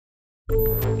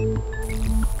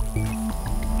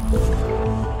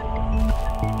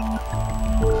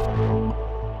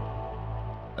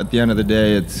At the end of the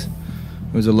day, it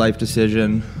was a life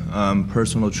decision,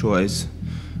 personal choice,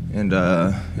 and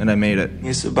I made it.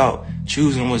 It's about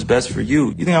choosing what's best for you.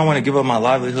 You think I want to give up my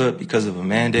livelihood because of a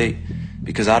mandate?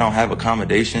 Because I don't have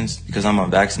accommodations? Because I'm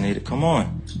unvaccinated? Come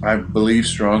on. I believe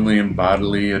strongly in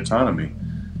bodily autonomy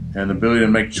and the ability to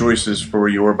make choices for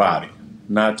your body,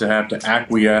 not to have to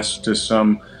acquiesce to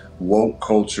some woke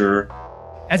culture.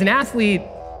 As an athlete,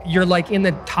 you're like in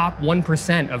the top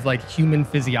 1% of like human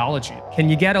physiology. Can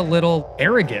you get a little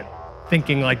arrogant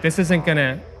thinking like, this isn't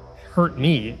gonna hurt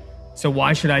me, so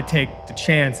why should I take the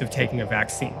chance of taking a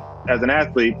vaccine? As an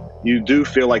athlete, you do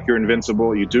feel like you're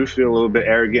invincible. You do feel a little bit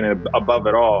arrogant and above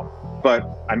it all. But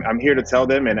I'm here to tell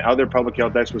them, and other public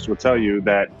health experts will tell you,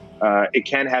 that it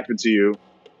can happen to you.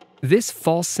 This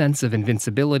false sense of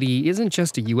invincibility isn't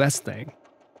just a US thing.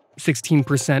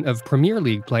 16% of Premier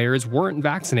League players weren't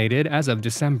vaccinated as of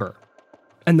December.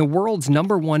 And the world's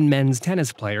 #1 men's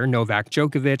tennis player, Novak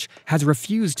Djokovic, has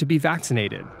refused to be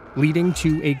vaccinated, leading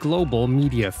to a global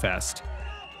media fest.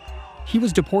 He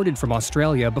was deported from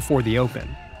Australia before the Open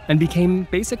and became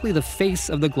basically the face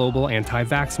of the global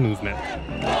anti-vax movement.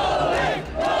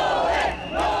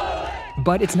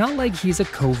 But it's not like he's a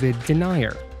COVID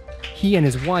denier. He and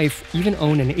his wife even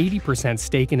own an 80%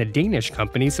 stake in a Danish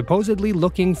company supposedly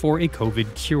looking for a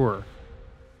COVID cure.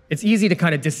 It's easy to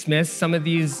kind of dismiss some of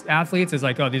these athletes as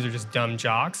like, oh, these are just dumb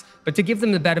jocks. But to give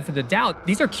them the benefit of the doubt,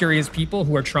 these are curious people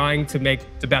who are trying to make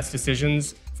the best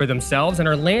decisions for themselves and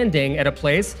are landing at a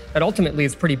place that ultimately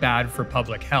is pretty bad for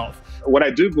public health. What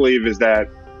I do believe is that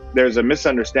there's a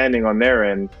misunderstanding on their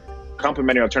end.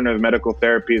 Complementary alternative medical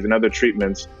therapies and other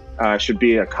treatments should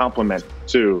be a complement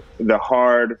to the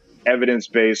hard,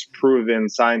 evidence-based, proven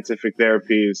scientific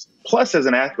therapies. Plus, as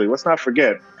an athlete, let's not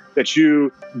forget that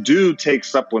you do take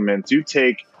supplements, you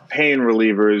take pain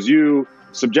relievers, you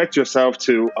subject yourself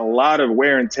to a lot of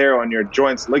wear and tear on your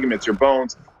joints, ligaments, your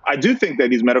bones. I do think that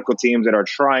these medical teams that are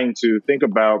trying to think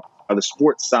about the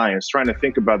sports science, trying to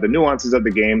think about the nuances of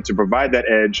the game to provide that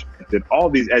edge, that all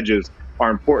these edges are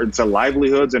important to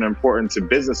livelihoods and important to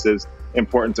businesses,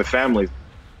 important to families.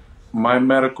 My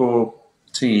medical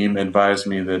team advised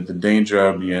me that the danger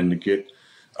I'd be in to get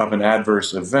of an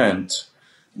adverse event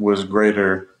was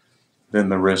greater than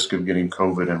the risk of getting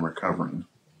COVID and recovering.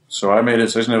 So I made a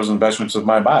decision. It was investments of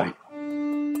my body.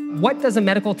 What does a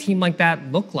medical team like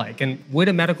that look like? And would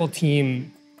a medical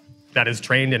team that is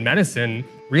trained in medicine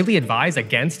really advise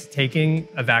against taking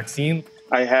a vaccine?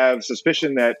 I have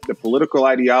suspicion that the political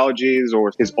ideologies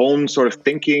or his own sort of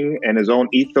thinking and his own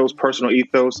ethos, personal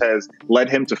ethos, has led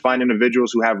him to find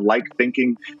individuals who have like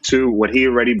thinking to what he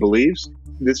already believes.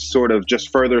 This sort of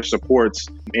just further supports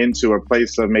into a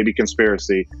place of maybe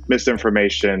conspiracy,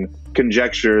 misinformation,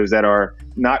 conjectures that are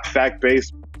not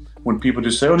fact-based. When people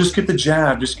just say, oh, just get the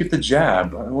jab, just get the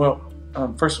jab. Well,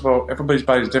 first of all, everybody's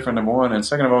body is different, number one. And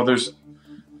second of all, there's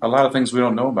a lot of things we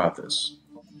don't know about this.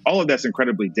 All of that's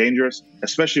incredibly dangerous,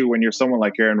 especially when you're someone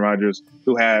like Aaron Rodgers,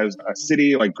 who has a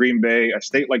city like Green Bay, a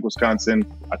state like Wisconsin,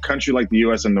 a country like the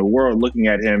U.S. and the world looking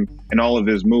at him and all of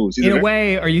his moves. In a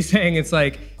way, are you saying it's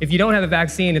like, if you don't have a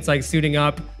vaccine, it's like suiting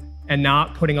up and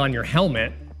not putting on your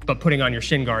helmet, but putting on your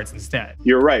shin guards instead?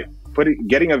 You're right.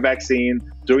 Getting a vaccine,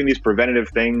 doing these preventative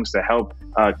things to help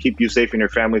keep you safe and your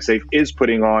family safe is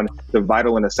putting on the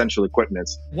vital and essential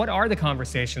equipments. What are the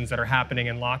conversations that are happening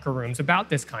in locker rooms about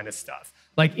this kind of stuff?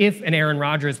 Like if an Aaron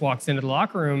Rodgers walks into the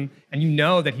locker room and you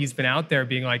know that he's been out there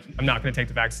being like, I'm not going to take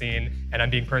the vaccine and I'm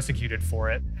being persecuted for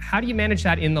it. How do you manage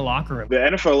that in the locker room? The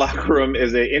NFL locker room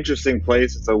is an interesting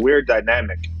place. It's a weird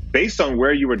dynamic. Based on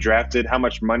where you were drafted, how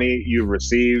much money you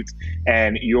received,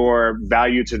 and your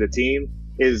value to the team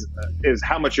is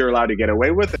how much you're allowed to get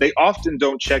away with. They often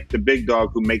don't check the big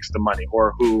dog who makes the money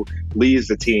or who leads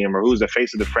the team or who's the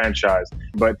face of the franchise.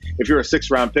 But if you're a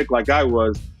 6th-round pick like I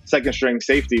was, second-string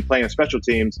safety playing special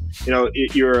teams,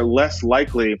 you're less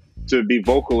likely to be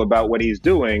vocal about what he's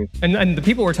doing. And the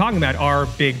people we're talking about are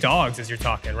big dogs, as you're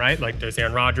talking, right? Like there's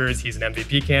Aaron Rodgers, he's an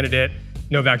MVP candidate.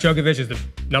 Novak Djokovic is the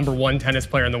 #1 tennis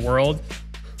player in the world.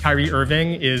 Kyrie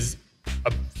Irving is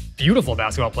a beautiful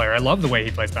basketball player. I love the way he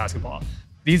plays basketball.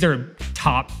 These are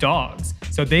top dogs,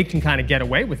 so they can kind of get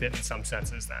away with it in some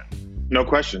senses then. No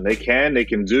question. They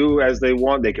can do as they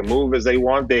want. They can move as they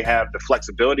want. They have the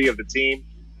flexibility of the team.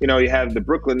 You have the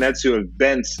Brooklyn Nets who have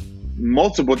bent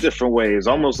multiple different ways,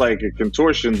 almost like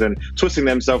contortions and twisting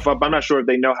themselves up. I'm not sure if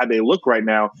they know how they look right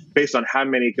now based on how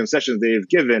many concessions they've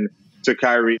given to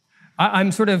Kyrie.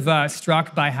 I'm sort of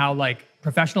struck by how like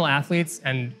professional athletes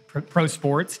and pro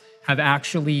sports have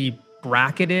actually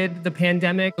bracketed the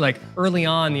pandemic. Like early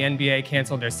on, the NBA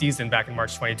canceled their season back in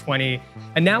March 2020.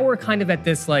 And now we're kind of at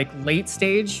this like late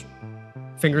stage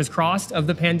fingers crossed, of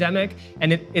the pandemic.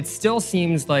 And it still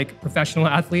seems like professional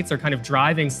athletes are kind of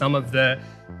driving some of the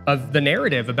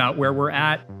narrative about where we're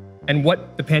at and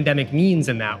what the pandemic means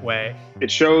in that way. It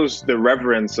shows the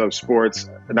reverence of sports,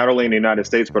 not only in the United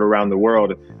States, but around the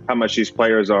world, how much these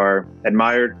players are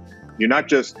admired. You're not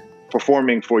just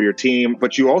performing for your team,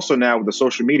 but you also now, with the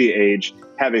social media age,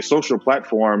 have a social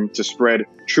platform to spread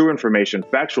true information,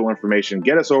 factual information,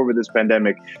 get us over this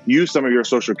pandemic, use some of your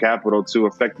social capital to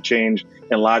affect the change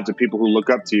in lives of people who look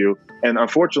up to you. And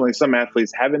unfortunately, some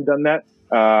athletes haven't done that.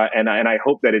 And I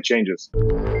hope that it changes.